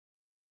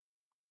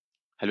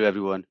Hello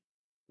everyone,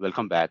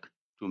 welcome back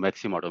to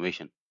Maxim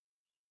Automation.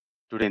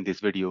 Today in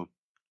this video,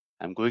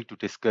 I'm going to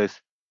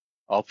discuss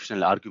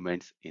optional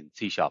arguments in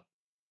C Sharp.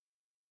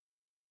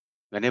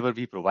 Whenever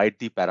we provide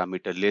the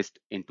parameter list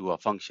into a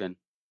function,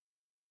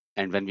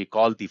 and when we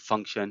call the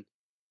function,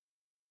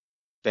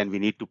 then we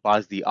need to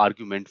pass the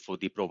argument for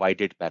the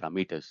provided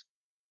parameters.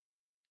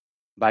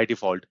 By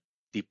default,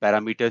 the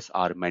parameters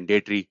are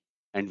mandatory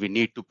and we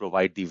need to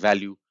provide the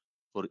value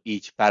for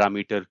each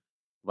parameter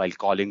while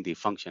calling the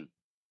function.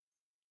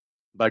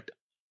 But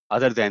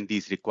other than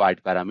these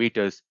required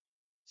parameters,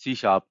 C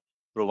Sharp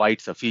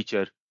provides a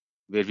feature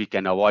where we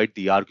can avoid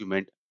the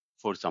argument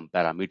for some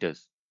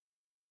parameters.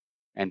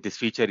 And this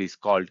feature is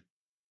called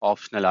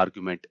optional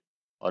argument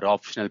or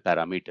optional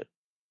parameter.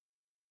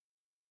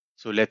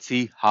 So let's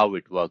see how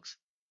it works.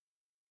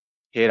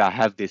 Here I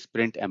have this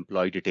print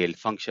employee detail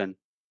function,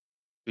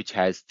 which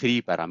has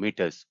three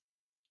parameters: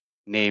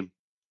 name,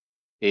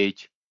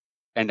 age,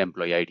 and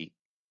employee ID.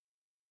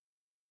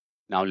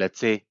 Now let's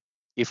say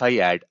if I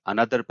add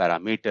another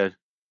parameter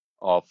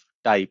of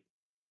type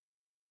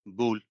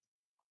bool,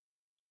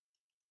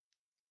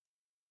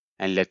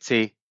 and let's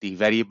say the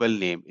variable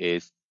name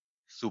is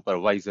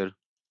supervisor,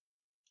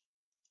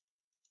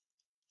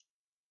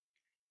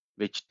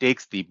 which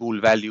takes the bool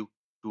value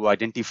to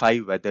identify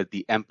whether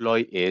the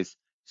employee is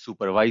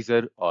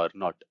supervisor or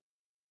not.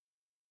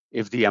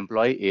 If the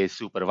employee is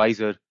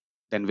supervisor,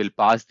 then we'll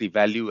pass the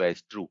value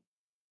as true,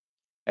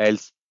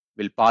 else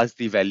we'll pass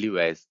the value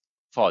as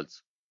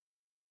false.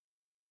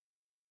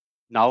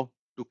 Now,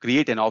 to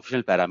create an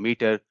optional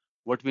parameter,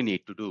 what we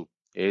need to do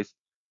is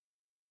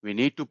we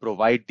need to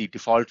provide the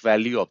default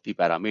value of the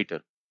parameter.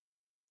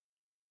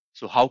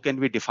 So how can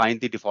we define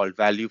the default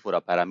value for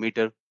a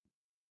parameter?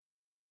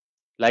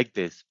 Like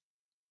this,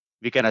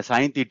 we can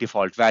assign the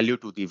default value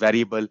to the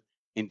variable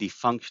in the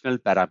functional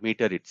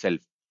parameter itself.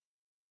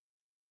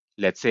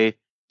 Let's say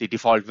the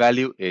default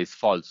value is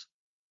false.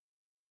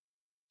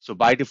 So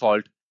by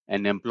default,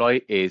 an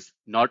employee is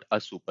not a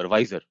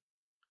supervisor.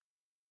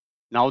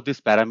 Now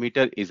this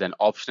parameter is an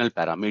optional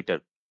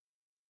parameter.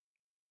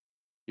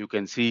 You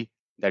can see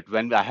that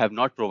when I have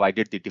not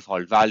provided the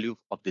default value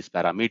of this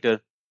parameter,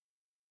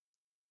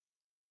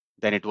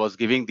 then it was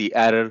giving the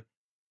error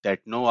that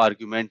no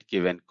argument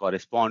given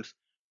corresponds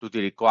to the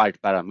required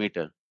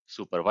parameter,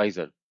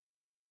 supervisor.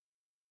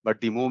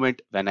 But the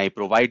moment when I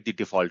provide the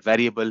default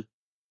variable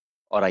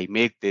or I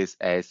make this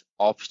as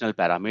optional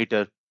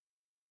parameter,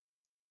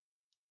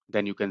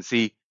 then you can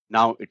see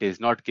now it is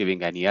not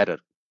giving any error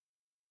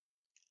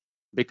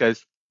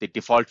because the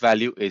default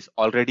value is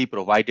already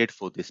provided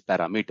for this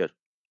parameter.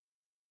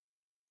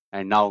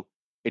 And now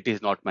it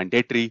is not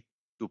mandatory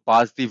to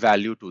pass the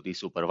value to the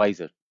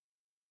supervisor.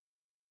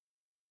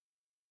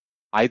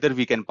 Either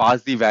we can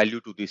pass the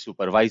value to the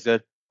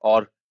supervisor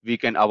or we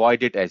can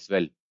avoid it as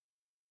well.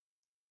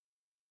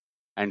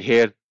 And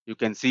here you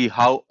can see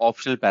how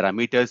optional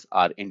parameters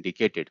are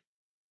indicated.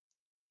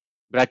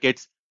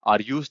 Brackets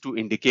are used to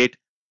indicate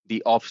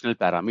the optional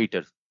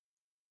parameter,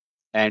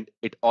 and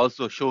it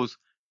also shows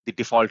the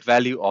default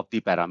value of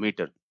the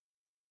parameter.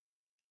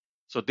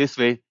 So this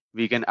way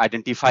we can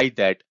identify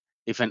that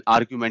if an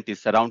argument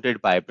is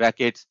surrounded by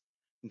brackets,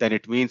 then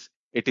it means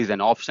it is an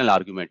optional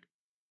argument.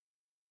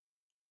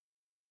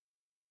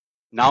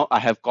 Now I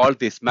have called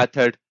this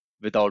method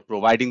without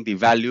providing the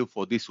value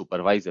for the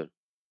supervisor.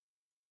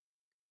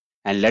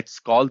 And let's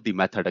call the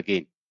method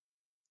again.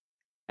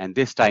 And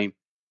this time,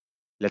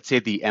 let's say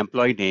the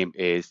employee name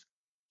is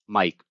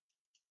Mike.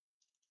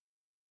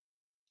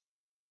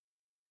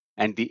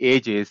 And the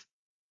age is,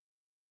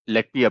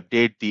 let me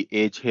update the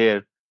age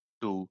here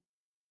to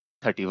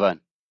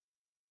 31.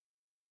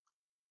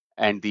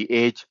 And the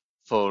age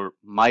for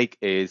Mike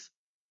is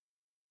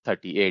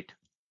 38.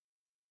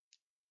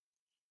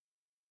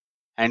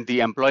 And the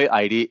employee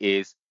ID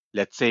is,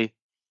 let's say,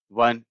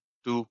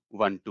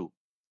 1212.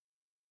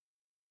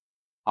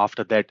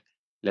 After that,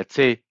 let's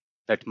say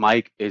that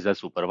Mike is a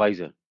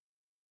supervisor.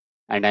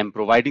 And I'm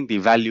providing the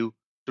value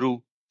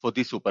true for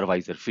the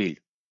supervisor field.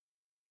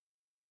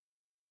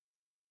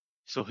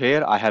 So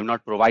here I have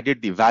not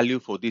provided the value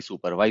for the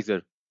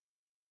supervisor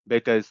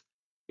because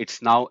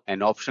it's now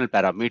an optional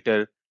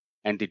parameter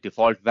and the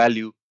default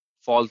value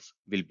false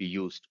will be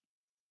used.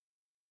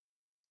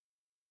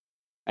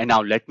 And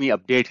now let me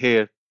update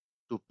here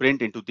to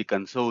print into the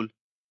console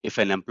if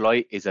an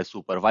employee is a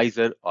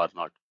supervisor or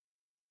not.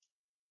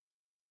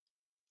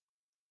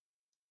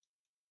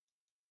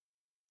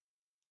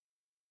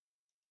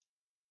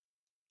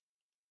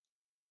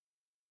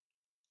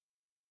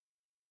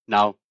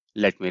 Now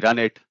let me run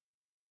it.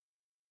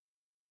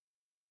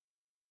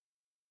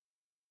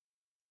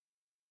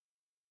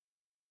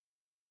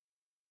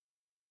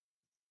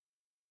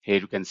 Here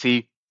you can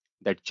see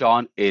that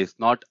John is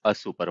not a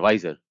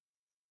supervisor,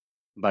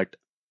 but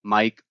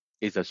Mike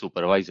is a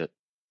supervisor.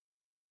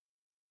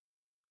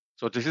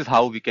 So this is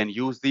how we can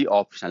use the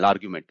optional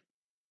argument.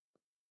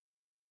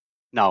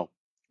 Now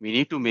we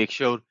need to make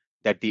sure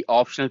that the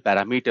optional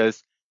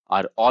parameters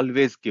are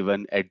always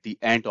given at the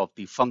end of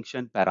the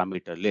function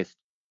parameter list.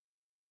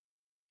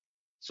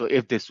 So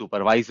if this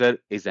supervisor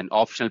is an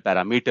optional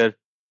parameter,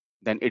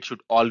 then it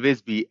should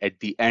always be at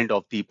the end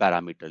of the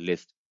parameter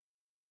list.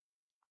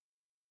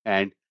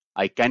 And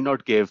I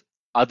cannot give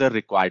other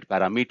required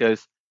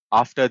parameters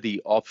after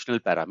the optional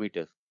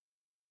parameters.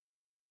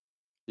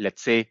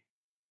 Let's say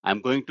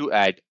I'm going to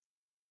add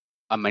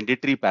a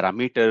mandatory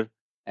parameter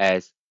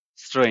as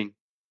string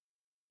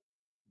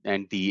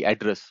and the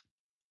address.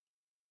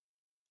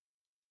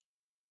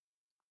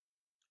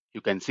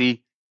 You can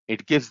see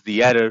it gives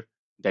the error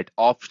that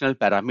optional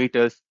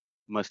parameters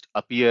must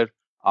appear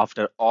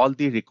after all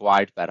the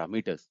required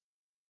parameters.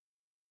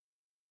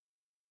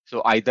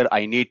 So either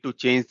I need to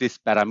change this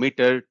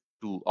parameter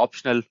to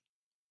optional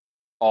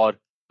or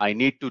I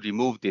need to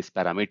remove this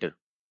parameter.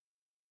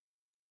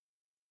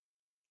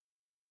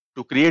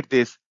 To create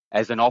this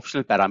as an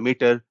optional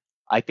parameter,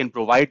 I can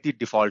provide the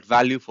default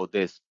value for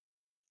this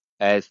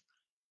as,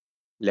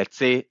 let's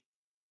say,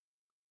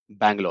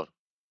 Bangalore.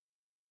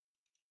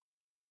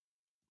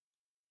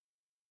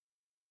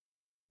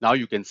 Now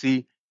you can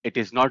see it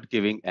is not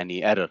giving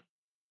any error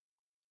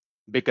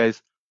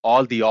because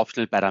all the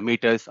optional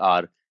parameters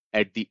are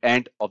at the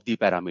end of the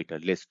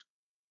parameter list.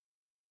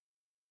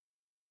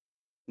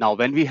 Now,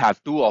 when we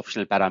have two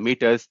optional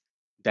parameters,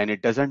 then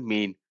it doesn't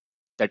mean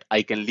that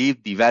I can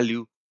leave the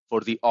value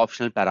for the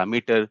optional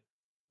parameter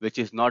which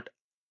is not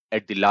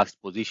at the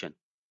last position.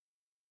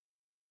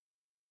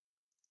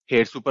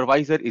 Here,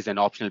 supervisor is an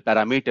optional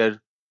parameter,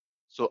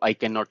 so I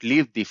cannot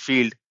leave the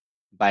field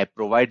by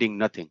providing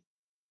nothing.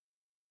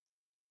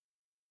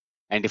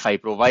 And if I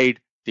provide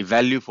the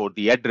value for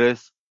the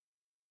address,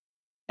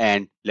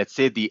 and let's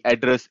say the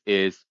address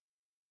is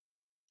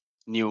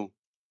New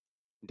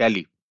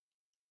Delhi.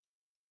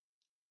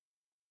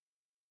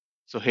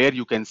 So here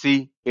you can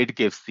see it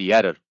gives the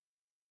error.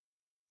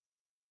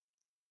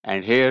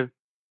 And here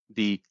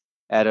the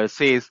error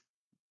says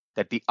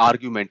that the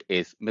argument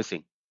is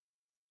missing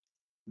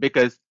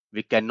because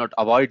we cannot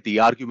avoid the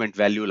argument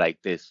value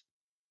like this.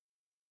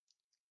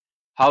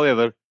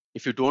 However,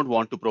 if you don't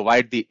want to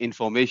provide the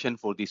information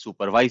for the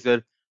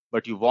supervisor,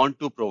 but you want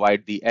to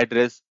provide the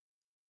address,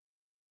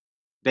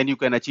 then you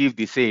can achieve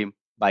the same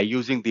by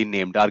using the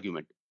named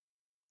argument.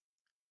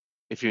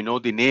 If you know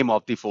the name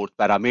of the fourth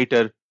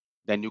parameter,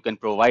 then you can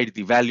provide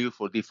the value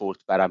for the fourth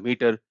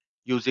parameter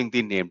using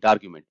the named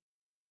argument,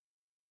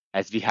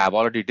 as we have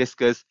already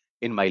discussed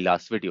in my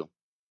last video.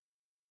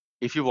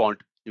 If you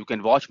want, you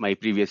can watch my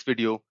previous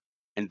video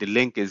and the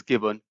link is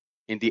given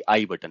in the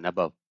I button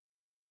above.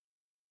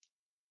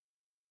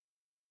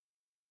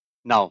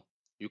 Now,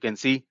 you can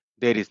see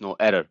there is no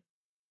error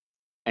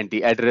and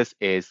the address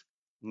is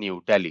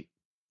New Delhi.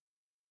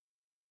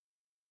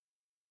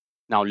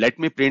 Now let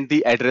me print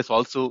the address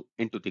also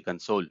into the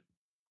console.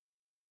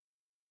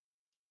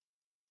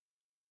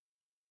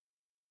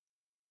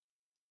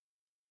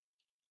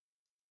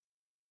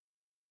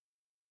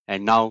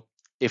 And now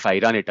if I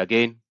run it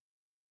again,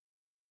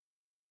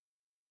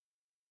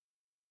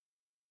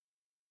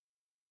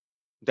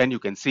 then you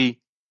can see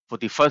for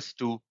the first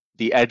two,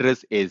 the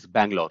address is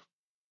Bangalore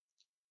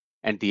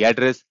and the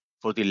address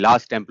for the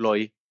last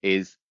employee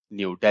is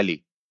New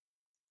Delhi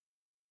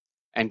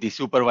and the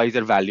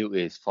supervisor value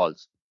is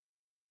false.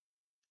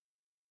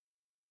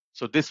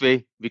 So this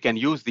way we can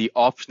use the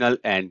optional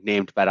and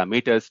named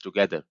parameters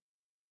together.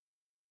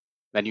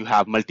 When you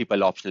have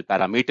multiple optional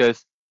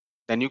parameters,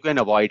 then you can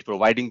avoid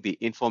providing the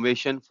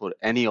information for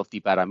any of the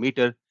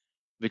parameter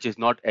which is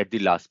not at the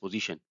last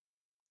position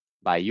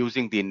by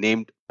using the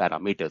named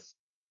parameters.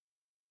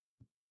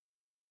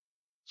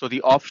 So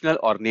the optional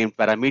or named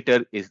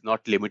parameter is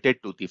not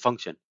limited to the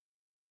function.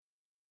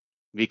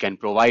 We can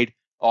provide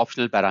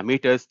optional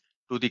parameters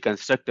to the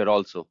constructor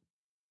also.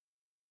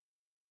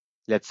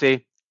 Let's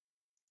say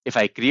if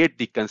I create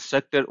the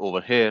constructor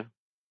over here,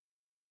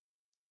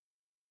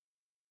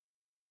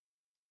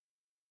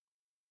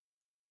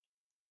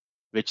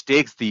 which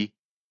takes the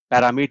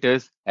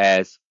parameters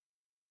as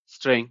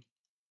string,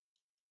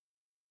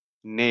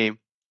 name,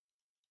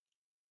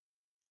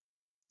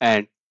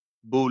 and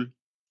bool,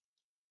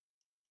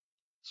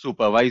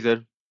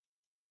 supervisor,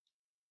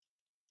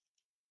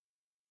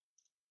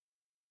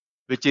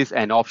 which is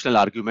an optional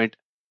argument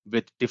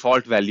with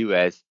default value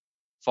as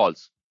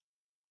false.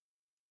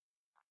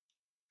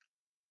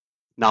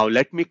 Now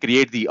let me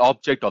create the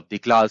object of the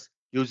class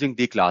using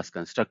the class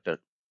constructor.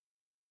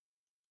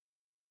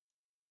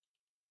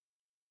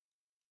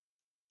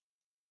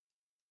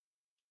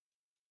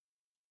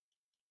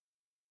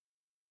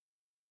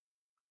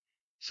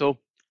 So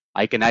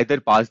I can either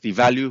pass the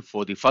value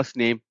for the first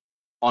name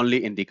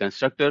only in the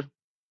constructor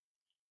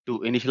to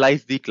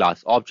initialize the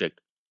class object.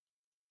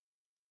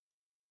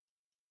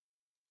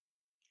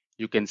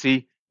 You can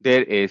see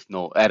there is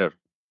no error.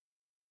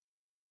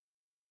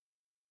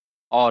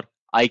 Or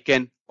I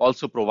can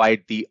also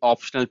provide the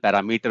optional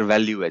parameter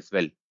value as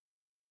well.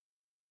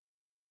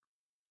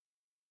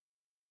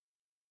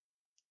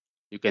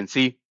 You can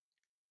see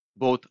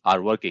both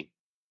are working.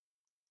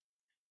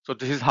 So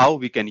this is how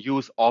we can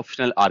use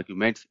optional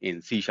arguments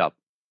in C#.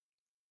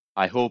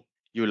 I hope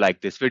you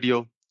like this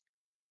video.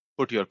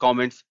 Put your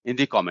comments in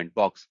the comment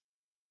box.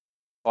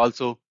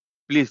 Also,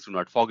 please do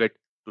not forget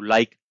to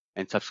like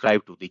and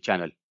subscribe to the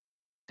channel.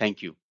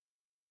 Thank you.